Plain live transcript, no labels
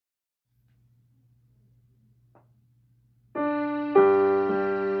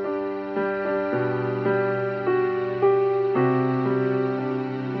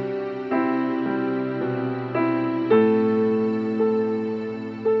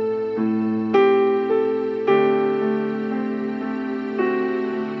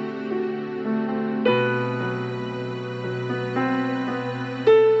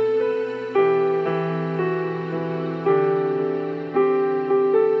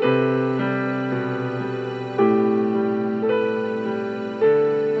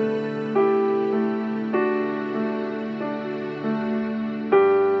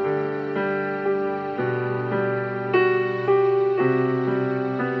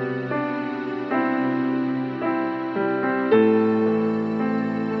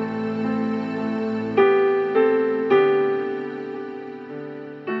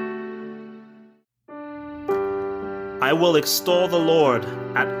I will extol the Lord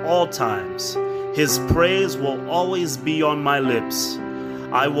at all times. His praise will always be on my lips.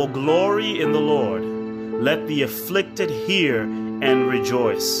 I will glory in the Lord. Let the afflicted hear and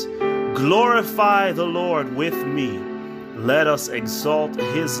rejoice. Glorify the Lord with me. Let us exalt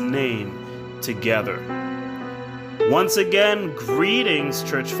his name together. Once again, greetings,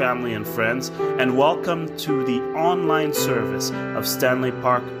 church family and friends, and welcome to the online service of Stanley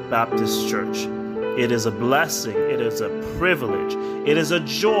Park Baptist Church. It is a blessing, it is a privilege, it is a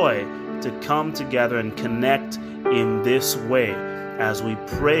joy to come together and connect in this way as we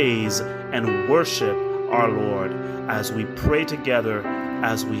praise and worship our Lord, as we pray together,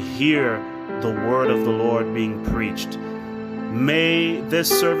 as we hear the word of the Lord being preached. May this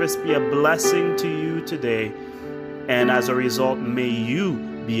service be a blessing to you today, and as a result, may you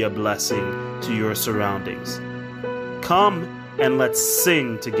be a blessing to your surroundings. Come and let's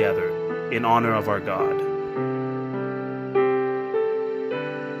sing together in honor of our God.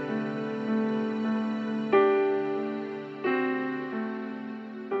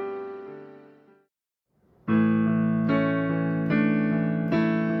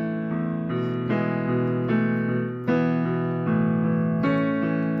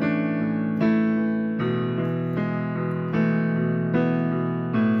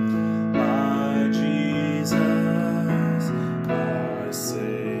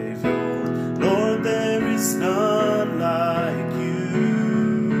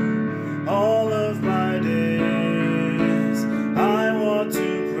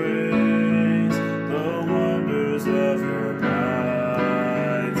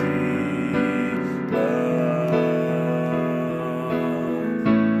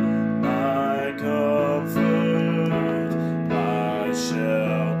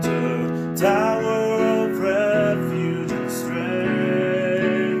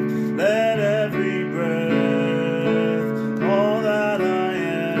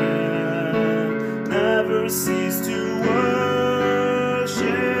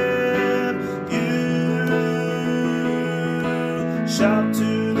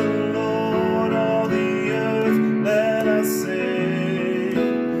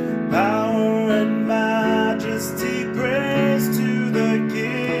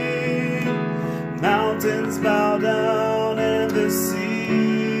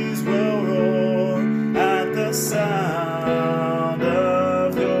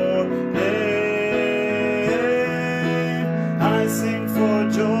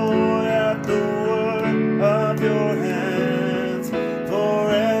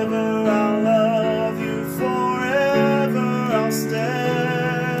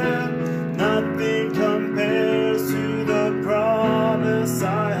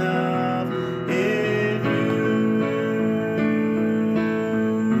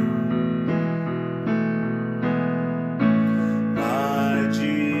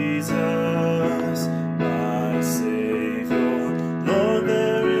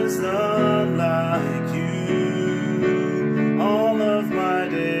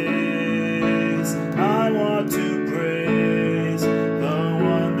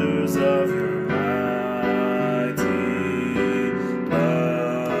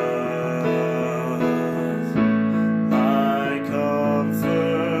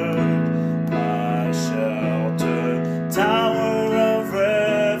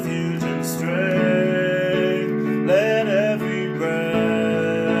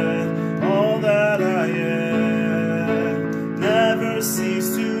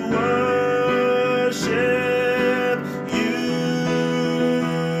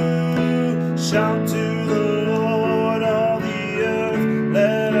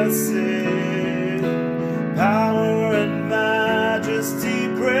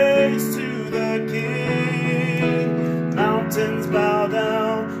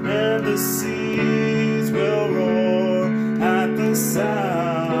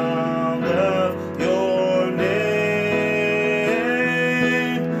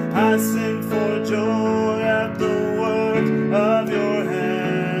 Joy at the work of your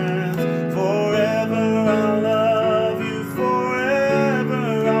hands forever.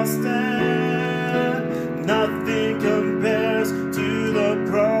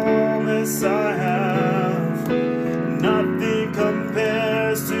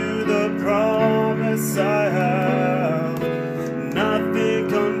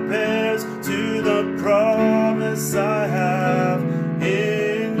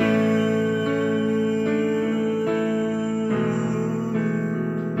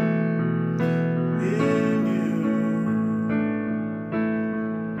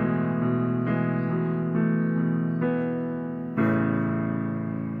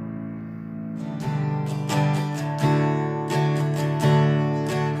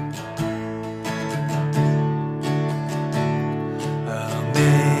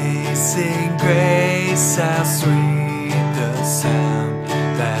 Amazing grace, how sweet the sound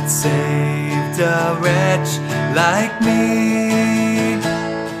that saved a wretch like me.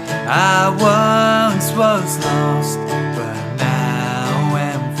 I once was lost, but now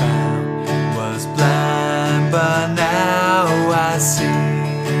am found, was blind, but now I see.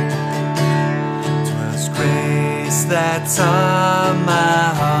 'Twas grace that taught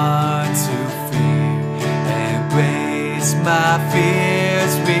my heart to fear, and grace my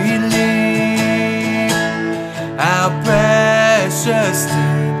fears relieve. How precious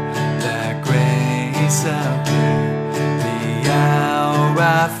did that grace appear the hour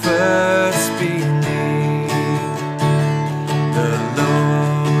I first believed. The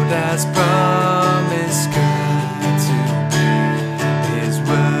Lord has promised good to me, His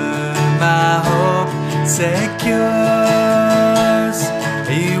word my hope secures.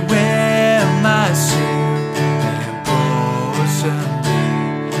 He will my shield and portion be,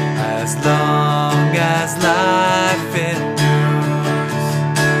 as long as life endures.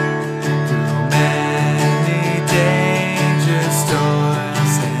 Through many dangers,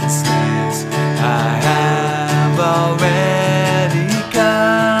 toils, and snares, I have already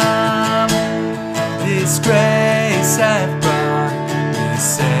come. His grace hath brought me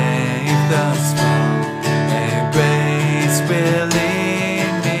safe thus far, and grace will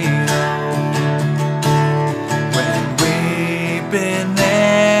lead me home. When we've been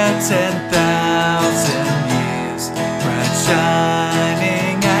there 10,000 years, bright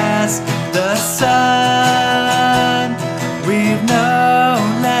shining as the sun, we've no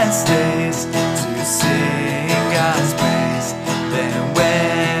less days to sing God's praise than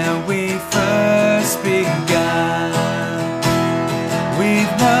when we first begun.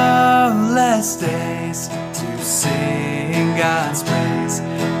 We've no less days to sing God's praise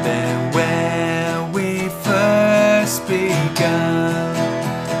than when we first begun.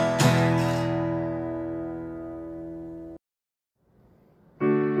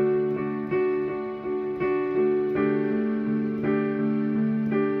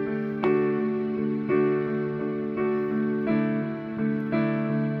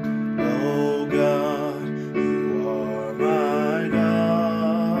 Oh God, you are my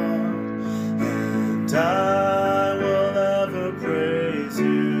God, and I will ever praise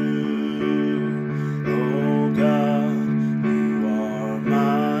you. Oh God, you are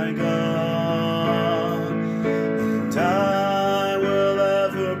my God, and I will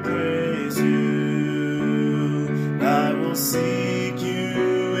ever praise you. I will seek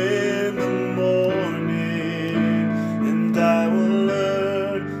you in the morning, and I will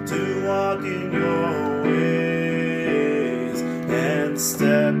learn to walk in your ways, and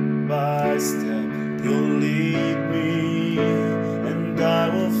step by step you'll lead me, and I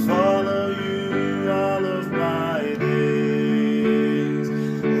will follow you all of my days.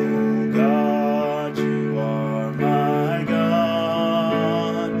 Oh God, you are my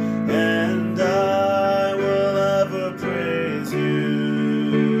God, and I will ever praise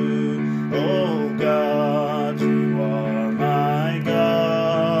you. Oh God, you are my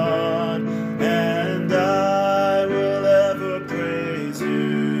God, and I will ever praise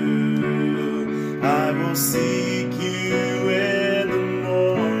you. I will seek you in the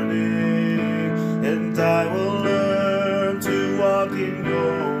morning, and I will learn to walk in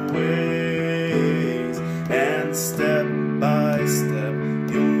your ways, and step by step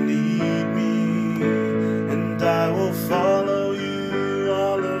you'll lead me, and I will follow you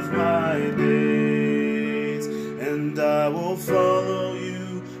all of my days, and I will follow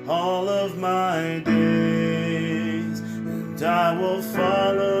you all of my days, and I will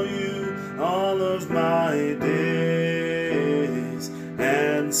follow you all of my days,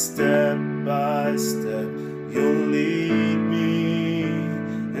 and step by step you'll lead me,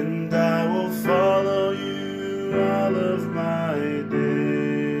 and I will follow you all of my days.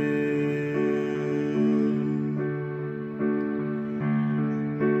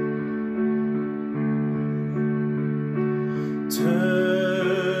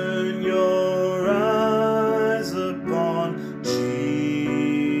 Turn your eyes upon Jesus.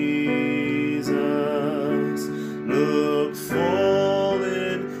 Look full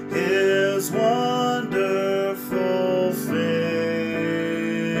in His wonderful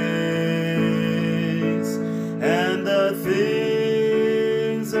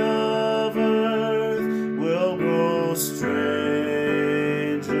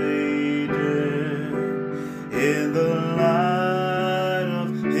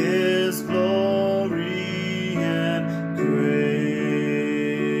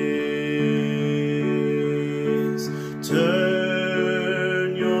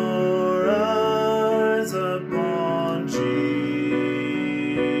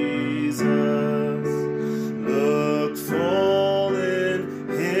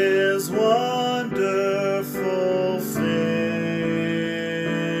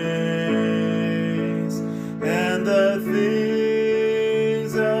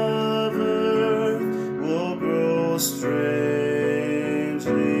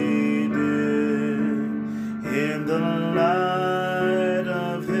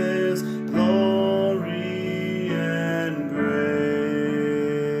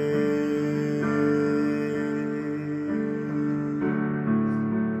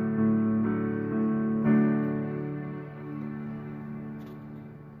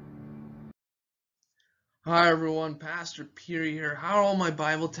Hi everyone, Pastor Peter here. How are all my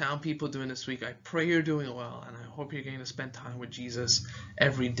Bible Town people doing this week? I pray you're doing well, and I hope you're getting to spend time with Jesus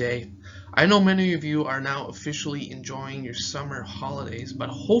every day. I know many of you are now officially enjoying your summer holidays, but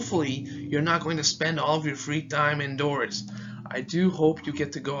hopefully you're not going to spend all of your free time indoors. I do hope you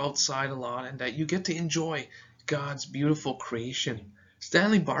get to go outside a lot and that you get to enjoy God's beautiful creation.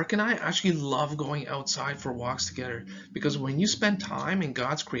 Stanley Bark and I actually love going outside for walks together because when you spend time in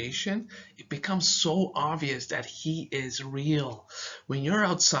God's creation, it becomes so obvious that He is real. When you're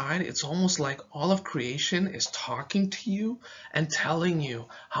outside, it's almost like all of creation is talking to you and telling you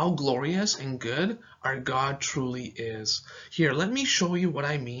how glorious and good our God truly is. Here, let me show you what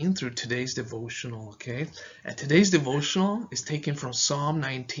I mean through today's devotional, okay? And today's devotional is taken from Psalm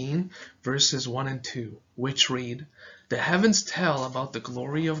 19, verses 1 and 2, which read, "The heavens tell about the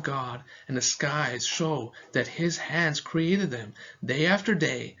glory of God, and the skies show that His hands created them. Day after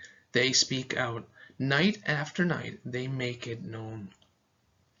day they speak out. Night after night they make it known."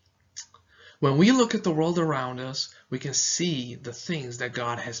 When we look at the world around us, we can see the things that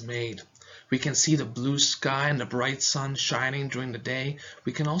God has made. We can see the blue sky and the bright sun shining during the day.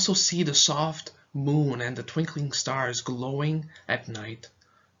 We can also see the soft moon and the twinkling stars glowing at night.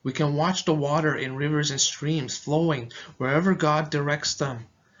 We can watch the water in rivers and streams flowing wherever God directs them.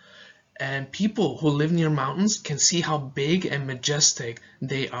 And people who live near mountains can see how big and majestic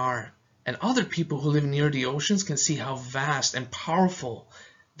they are. And other people who live near the oceans can see how vast and powerful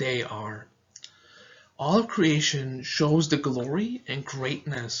they are. All of creation shows the glory and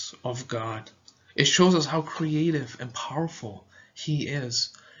greatness of God. It shows us how creative and powerful He is.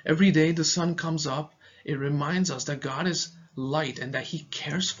 Every day the sun comes up, it reminds us that God is light and that He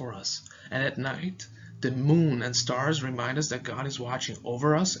cares for us. And at night, the moon and stars remind us that God is watching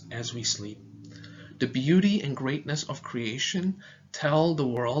over us as we sleep. The beauty and greatness of creation tell the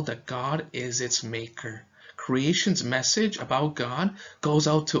world that God is its maker. Creation's message about God goes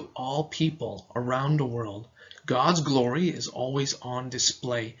out to all people around the world. God's glory is always on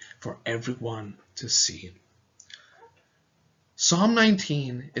display for everyone to see. Psalm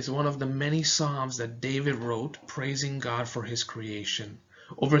 19 is one of the many psalms that David wrote praising God for His creation.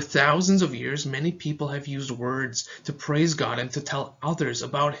 Over thousands of years, many people have used words to praise God and to tell others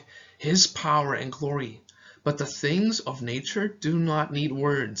about His power and glory. But the things of nature do not need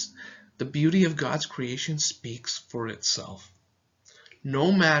words. The beauty of God's creation speaks for itself.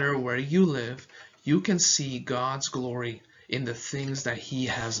 No matter where you live, you can see God's glory in the things that He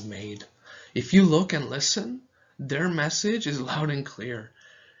has made. If you look and listen, their message is loud and clear,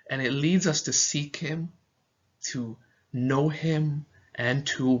 and it leads us to seek Him, to know Him, and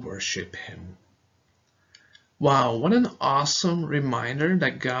to worship Him. Wow, what an awesome reminder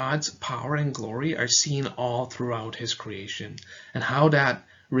that God's power and glory are seen all throughout His creation, and how that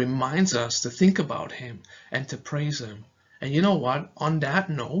reminds us to think about Him and to praise Him. And you know what? On that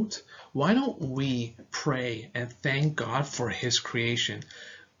note, why don't we pray and thank God for His creation?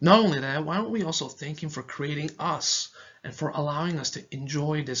 Not only that, why don't we also thank Him for creating us and for allowing us to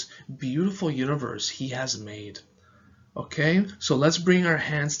enjoy this beautiful universe He has made? Okay, so let's bring our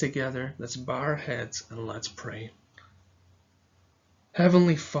hands together, let's bow our heads, and let's pray.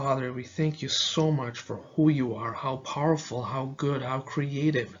 Heavenly Father, we thank You so much for who You are, how powerful, how good, how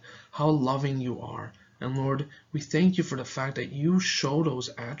creative, how loving You are. And Lord, we thank You for the fact that You show those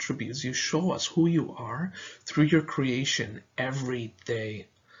attributes, You show us who You are through Your creation every day.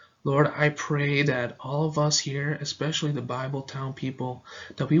 Lord, I pray that all of us here, especially the Bible Town people,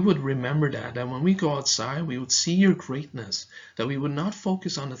 that we would remember that when we go outside, we would see Your greatness, that we would not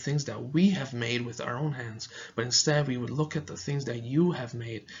focus on the things that we have made with our own hands, but instead we would look at the things that You have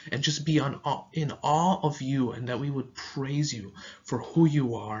made and just be in awe of You, and that we would praise You for who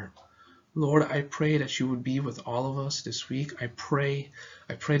You are. Lord, I pray that You would be with all of us this week. I pray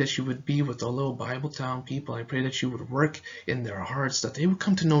that You would be with the little Bible Town people. I pray that You would work in their hearts, that they would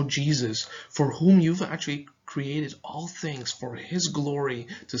come to know Jesus, for whom You've actually created all things for His glory,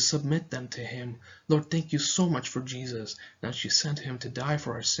 to submit them to Him. Lord, thank You so much for Jesus, that You sent Him to die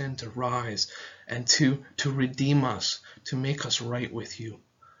for our sin, to rise, and to redeem us, to make us right with You.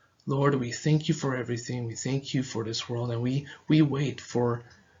 Lord, we thank You for everything. We thank You for this world, and we wait for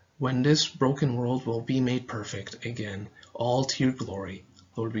when this broken world will be made perfect again, all to Your glory.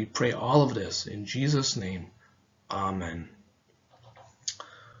 Lord, we pray all of this in Jesus' name. Amen.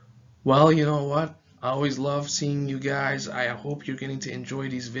 Well, you know what? I always love seeing you guys. I hope you're getting to enjoy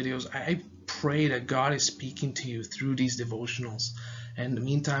these videos. I pray that God is speaking to you through these devotionals. And in the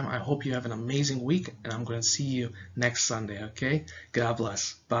meantime, I hope you have an amazing week, and I'm going to see you next Sunday, okay? God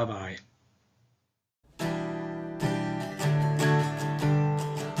bless. Bye-bye.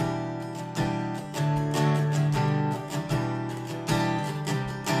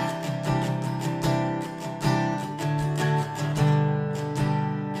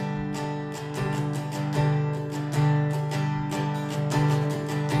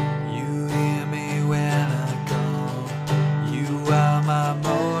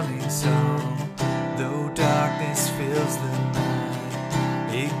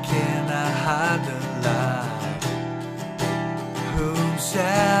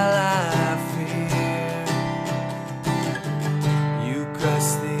 shall I fear? You crush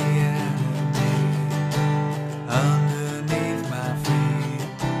the enemy underneath my feet.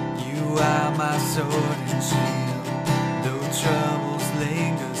 You are my sword and shield, though troubles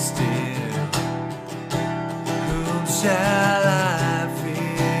linger still. Whom shall I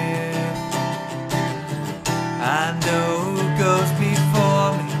fear? I know who goes before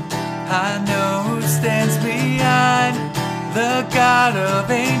me, I know who stands behind. The God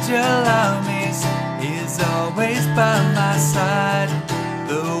of angel armies is always by my side.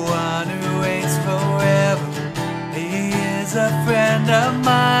 The one who reigns forever, he is a friend of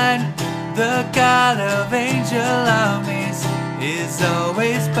mine. The God of angel armies is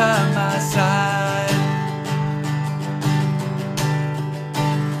always by my side.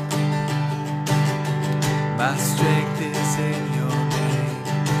 My strength is in your name,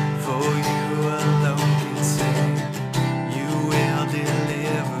 for you alone can save. You will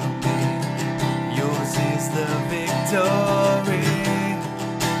deliver me, yours is the victory.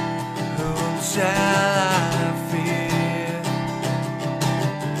 Whom shall I fear?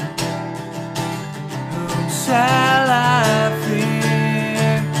 Whom shall I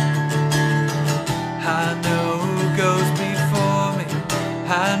fear? I know who goes before me,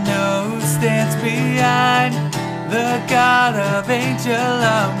 I know who stands behind. The God of angel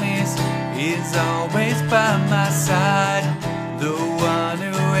armies is always by my side. The one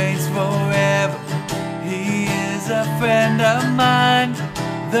who reigns forever, he is a friend of mine.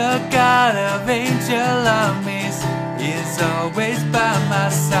 The God of angel armies is always by my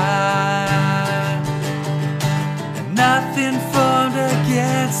side. And nothing formed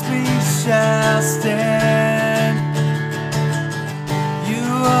against me shall stand. You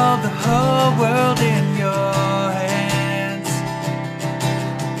hold the whole world in your hands.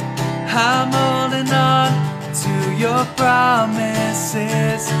 I'm holding on to your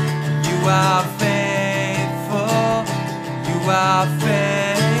promises. You are faithful, you are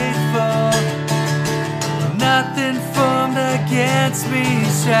faithful. Nothing formed against me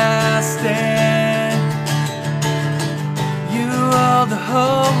shall stand. You hold the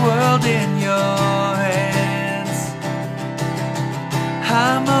whole world in your hands.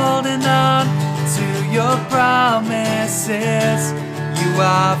 I'm holding on to your promises. You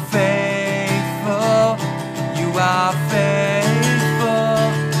are faithful, you are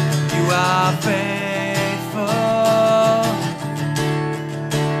faithful, you are faithful.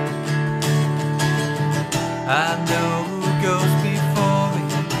 I know who goes before me,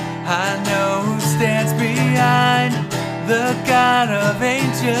 I know who stands behind. The God of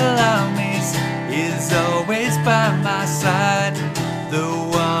angel armies is always by my side. The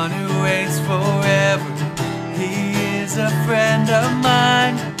one who reigns forever, he is a friend of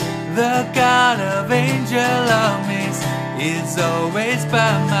mine. The God of angel armies is always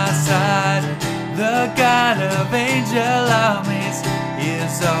by my side. The God of angel armies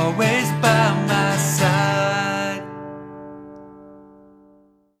is always by my side.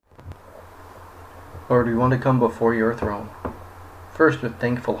 Lord, we want to come before your throne, first with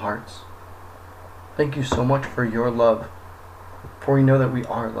thankful hearts. Thank you so much for your love, for we know that we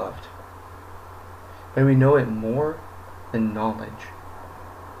are loved. May we know it more than knowledge.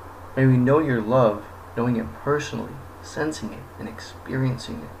 May we know your love, knowing it personally, sensing it and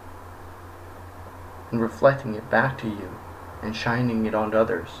experiencing it, and reflecting it back to you and shining it onto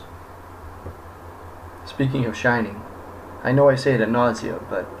others. Speaking of shining, I know I say it ad nauseam,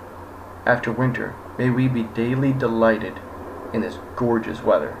 but after winter, may we be daily delighted in this gorgeous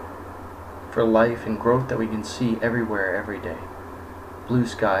weather, for life and growth that we can see everywhere every day. Blue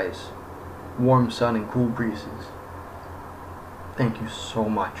skies, warm sun and cool breezes. Thank you so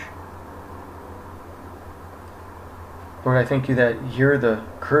much. Lord, I thank you that here the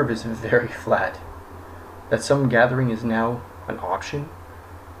curve is very flat, that some gathering is now an option,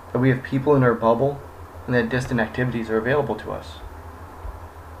 that we have people in our bubble, and that distant activities are available to us.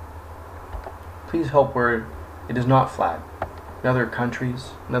 Please help where it is not flat, in other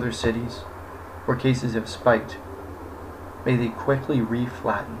countries, in other cities, where cases have spiked. May they quickly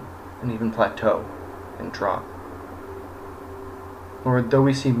re-flatten and even plateau and drop. Lord, though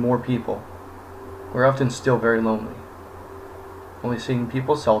we see more people, we're often still very lonely, only seeing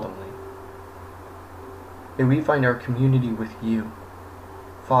people seldomly. May we find our community with you,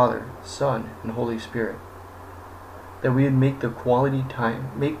 Father, Son, and Holy Spirit, that we would make quality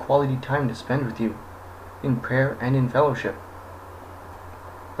time to spend with you in prayer and in fellowship.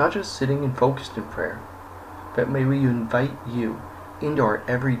 Not just sitting and focused in prayer, but may we invite you into our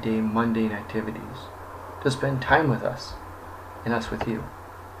everyday mundane activities to spend time with us and us with you.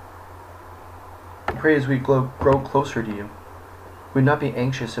 I pray as we grow closer to you, would not be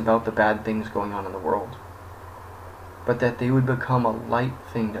anxious about the bad things going on in the world, but that they would become a light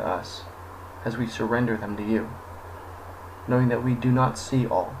thing to us as we surrender them to you, knowing that we do not see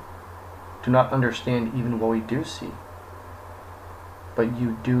all, do not understand even what we do see, but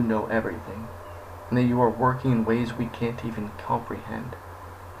you do know everything, and that you are working in ways we can't even comprehend.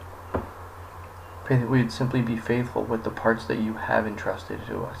 Pray that we would simply be faithful with the parts that you have entrusted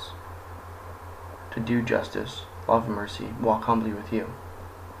to us, to do justice, love mercy, walk humbly with you,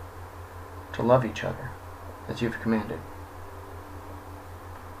 to love each other as you have commanded.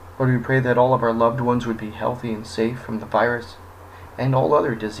 Lord, we pray that all of our loved ones would be healthy and safe from the virus and all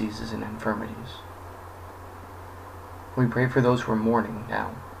other diseases and infirmities. We pray for those who are mourning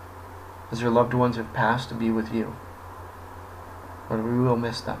now, as their loved ones have passed to be with you. Lord, we will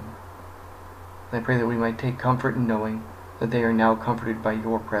miss them. And I pray that we might take comfort in knowing that they are now comforted by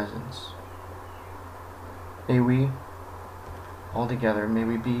your presence. May we, all together, may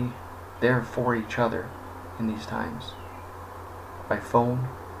we be there for each other in these times, by phone,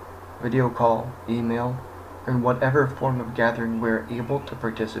 video call, email, or in whatever form of gathering we're able to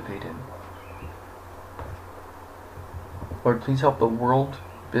participate in. Lord, please help the world,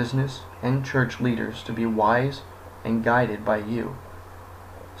 business, and church leaders to be wise and guided by you,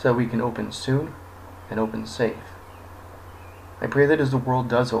 so that we can open soon and open safe. I pray that as the world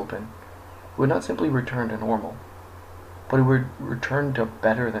does open, it would not simply return to normal, but it would return to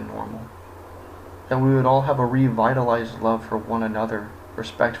better than normal. That we would all have a revitalized love for one another,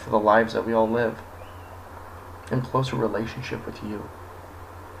 respect for the lives that we all live, and closer relationship with you,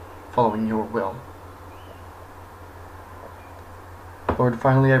 following your will. Lord,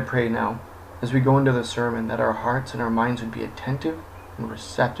 finally I pray now, as we go into the sermon, that our hearts and our minds would be attentive and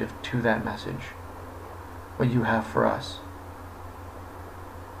receptive to that message, what you have for us.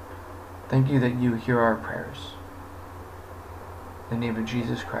 Thank you that you hear our prayers. In the name of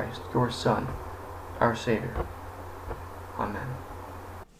Jesus Christ, your Son, our Savior. Amen.